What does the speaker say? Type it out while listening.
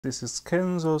This is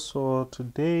Kenzo. So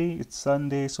today it's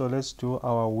Sunday, so let's do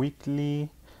our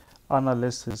weekly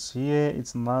analysis. Here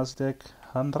it's NASDAQ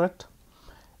 100.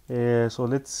 So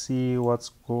let's see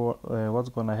what's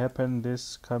gonna happen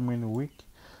this coming week.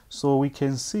 So we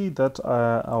can see that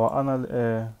our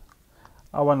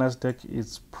NASDAQ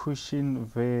is pushing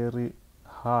very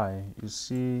high. You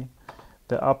see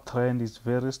the uptrend is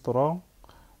very strong.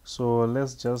 So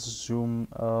let's just zoom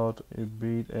out a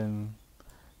bit and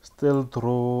still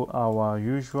draw our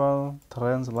usual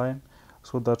trend line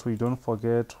so that we don't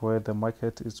forget where the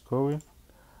market is going.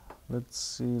 Let's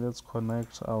see, let's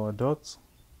connect our dots.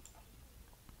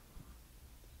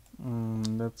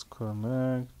 Let's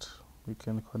connect. We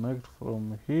can connect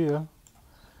from here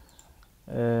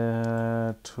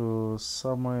to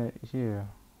somewhere here.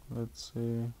 Let's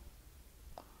see,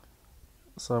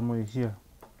 somewhere here.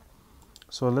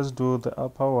 So let's do the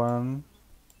upper one.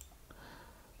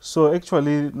 So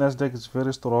actually NASDAQ is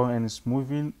very strong and it's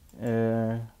moving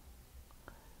on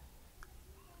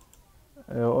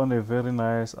a very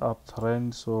nice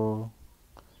uptrend. So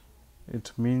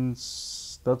it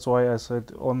means, that's why I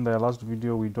said on the last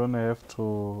video, we don't have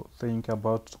to think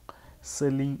about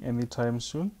selling anytime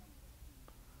soon.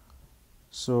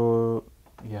 So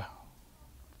yeah,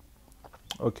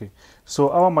 okay, so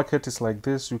our market is like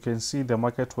this. You can see the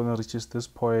market when it reaches this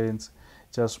point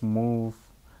just move,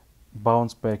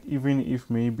 bounce back. Even if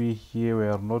maybe here we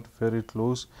are not very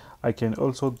close, I can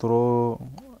also draw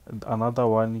another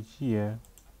one here,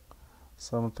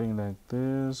 something like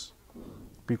this,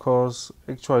 because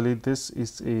actually this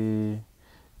is a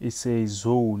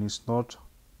zone. It's not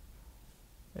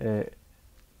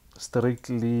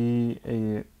strictly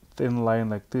a thin line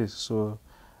like this. So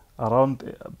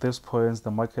around this point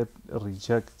the market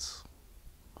rejects.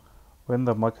 When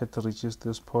the market reaches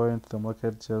this point, the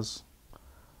market just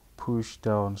push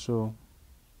down. So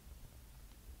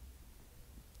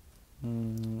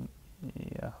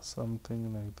yeah,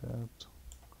 something like that.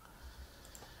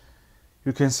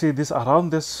 You can see this around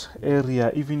this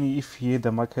area. Even if here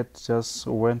the market just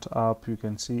went up, you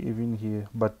can see even here,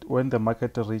 but when the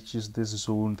market reaches this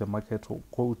zone, the market will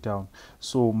go down.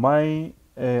 So my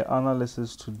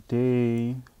analysis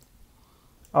today,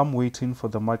 I'm waiting for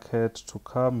the market to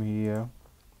come here,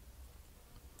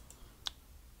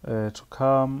 to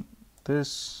come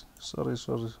this, sorry,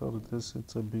 this,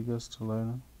 it's a biggest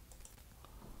line.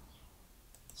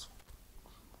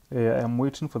 I'm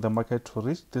waiting for the market to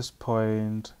reach this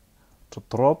point, to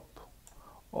drop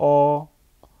or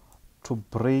to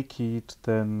break it,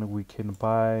 then we can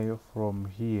buy from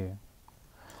here.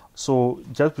 So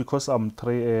just because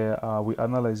we're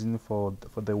analyzing for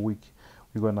the week,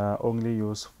 we're gonna only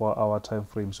use 4-hour time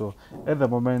frame. So at the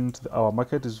moment our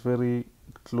market is very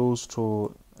close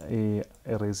to a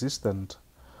resistance,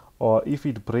 or if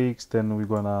it breaks, then we're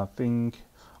gonna think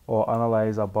or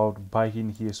analyze about buying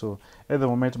here. So at the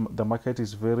moment the market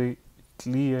is very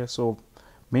clear. So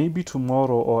maybe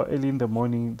tomorrow or early in the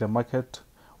morning, the market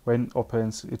when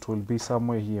opens, it will be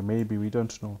somewhere here, maybe, we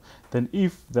don't know. Then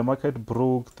if the market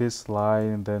broke this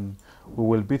line, then we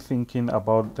will be thinking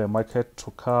about the market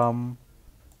to come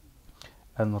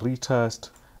and retest,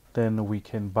 then we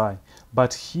can buy.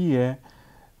 But here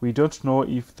we don't know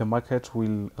if the market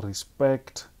will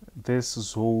respect this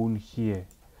zone here,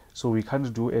 so we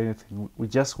can't do anything. We're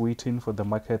just waiting for the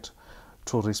market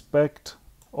to respect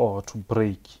or to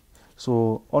break.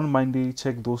 So on Monday,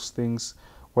 check those things,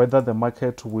 whether the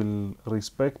market will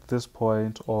respect this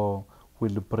point or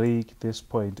will break this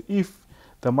point. If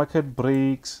the market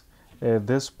breaks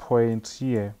this point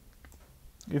here,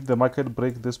 if the market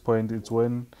breaks this point, it's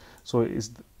when, so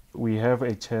we have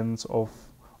a chance of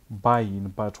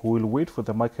buying. But we'll wait for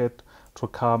the market to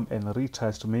come and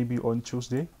retest maybe on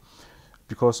Tuesday,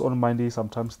 because on Monday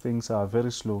sometimes things are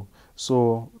very slow.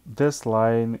 So this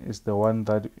line is the one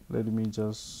that, let me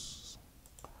just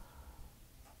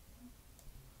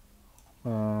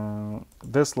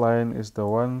this line is the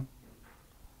one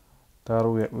that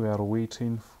we are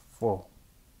waiting for.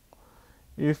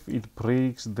 If it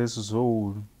breaks this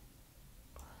zone,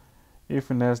 if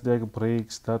NASDAQ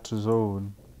breaks that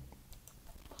zone,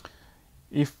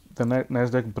 if the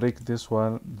NASDAQ breaks this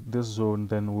zone,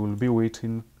 then we'll be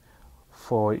waiting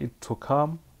for it to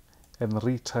come and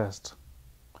retest.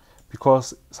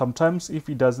 Because sometimes if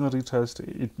it doesn't retest,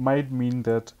 it might mean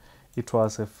that it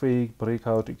was a fake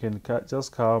breakout. It can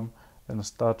just come and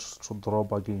start to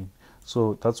drop again.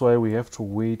 So that's why we have to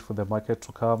wait for the market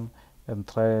to come and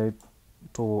try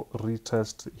to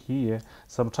retest here.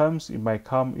 Sometimes it might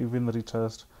come even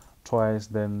retest twice,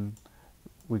 then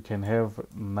we can have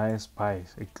nice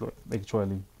buys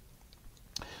actually.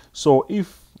 So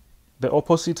if the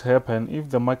opposite happen. If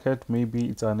the market maybe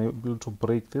it's unable to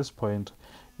break this point,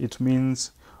 it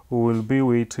means we will be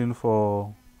waiting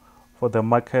for the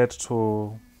market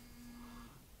to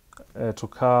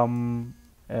come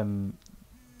and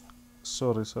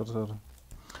sorry,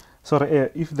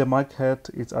 if the market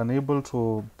is unable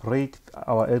to break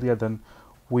our area, then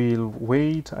we'll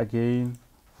wait again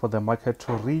for the market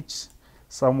to reach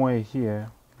somewhere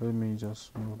here. Let me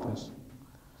just move this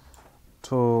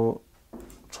to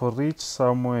reach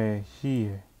somewhere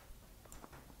here.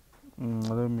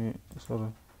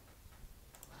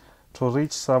 To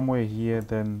reach somewhere here,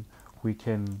 then we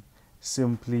can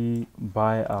simply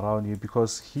buy around here,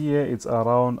 because here it's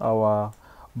around our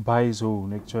buy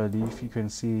zone. Actually, if you can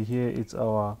see here, it's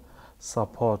our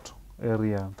support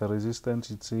area. The resistance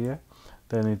is here,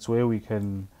 then it's where we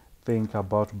can think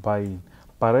about buying.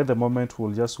 But at the moment,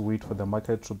 we'll just wait for the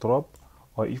market to drop,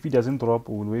 or if it doesn't drop,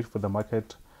 we'll wait for the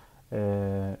market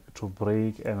to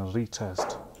break and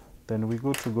retest, then we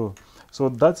go to go. So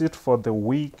that's it for the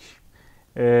week.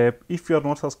 If you are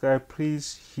not subscribed,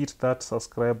 please hit that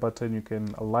subscribe button. You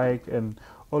can like and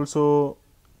also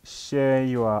share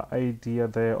your idea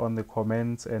there on the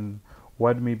comments, and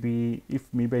what maybe, if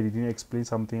maybe I didn't explain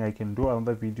something, I can do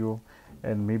another video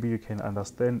and maybe you can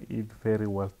understand it very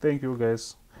well. Thank you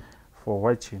guys for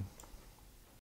watching.